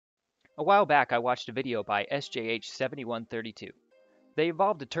A while back I watched a video by SJH7132. They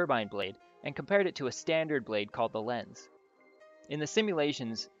evolved a turbine blade and compared it to a standard blade called the Lenz. In the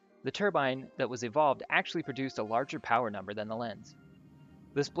simulations, the turbine that was evolved actually produced a larger power number than the Lenz.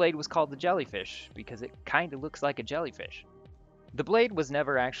 This blade was called the Jellyfish because it kinda looks like a jellyfish. The blade was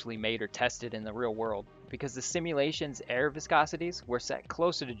never actually made or tested in the real world because the simulation's air viscosities were set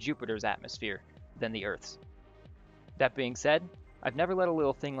closer to Jupiter's atmosphere than the Earth's. That being said, I've never let a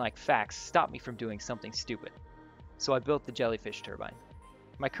little thing like facts stop me from doing something stupid. So I built the Jellyfish turbine.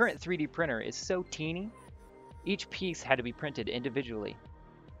 My current 3D printer is so teeny, each piece had to be printed individually,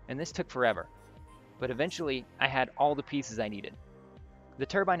 and this took forever. But eventually, I had all the pieces I needed. The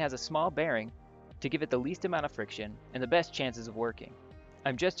turbine has a small bearing to give it the least amount of friction and the best chances of working.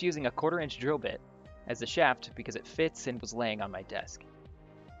 I'm just using a 1/4-inch drill bit as the shaft because it fits and was laying on my desk.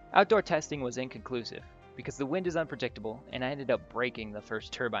 Outdoor testing was inconclusive because the wind is unpredictable and I ended up breaking the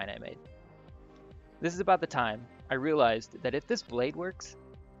first turbine I made. This is about the time I realized that if this blade works,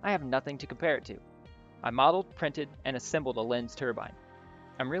 I have nothing to compare it to. I modeled, printed, and assembled a Lenz turbine.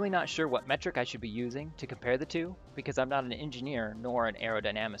 I'm really not sure what metric I should be using to compare the two because I'm not an engineer nor an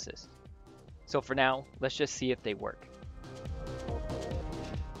aerodynamicist. So for now, let's just see if they work.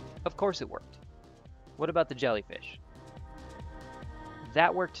 Of course it worked. What about the Jellyfish?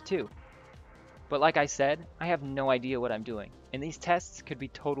 That worked too. But like I said, I have no idea what I'm doing, and these tests could be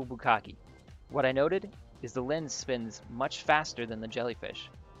total bukkake. What I noted is the Lenz spins much faster than the Jellyfish,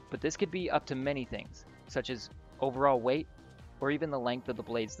 but this could be up to many things, such as overall weight, or even the length of the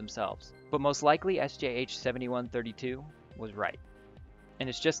blades themselves. But most likely SJH7132 was right. And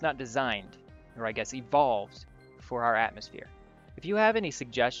it's just not designed, or I guess evolved, for our atmosphere. If you have any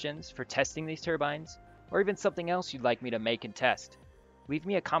suggestions for testing these turbines, or even something else you'd like me to make and test, leave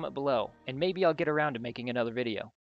me a comment below, and maybe I'll get around to making another video.